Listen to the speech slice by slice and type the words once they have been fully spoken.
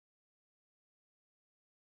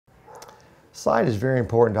Sight is very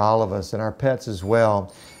important to all of us and our pets as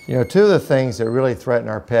well. You know, two of the things that really threaten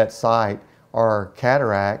our pet's sight are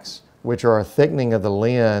cataracts, which are a thickening of the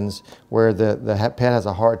lens where the pet has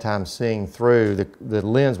a hard time seeing through. The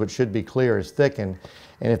lens, which should be clear, is thickened.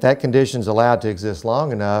 And if that condition is allowed to exist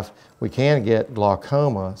long enough, we can get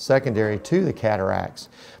glaucoma secondary to the cataracts.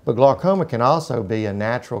 But glaucoma can also be a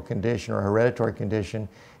natural condition or a hereditary condition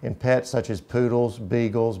in pets such as poodles,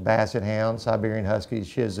 beagles, basset hounds, Siberian huskies,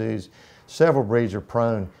 shih tzus. Several breeds are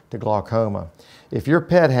prone to glaucoma. If your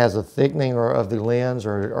pet has a thickening of the lens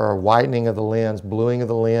or a whitening of the lens, bluing of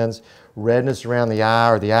the lens, redness around the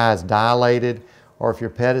eye, or the eye is dilated, or if your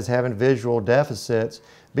pet is having visual deficits,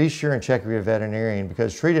 be sure and check with your veterinarian,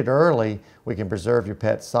 because treated early, we can preserve your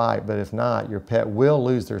pet's sight, but if not, your pet will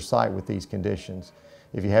lose their sight with these conditions.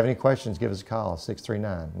 If you have any questions, give us a call,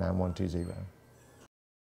 639-9120.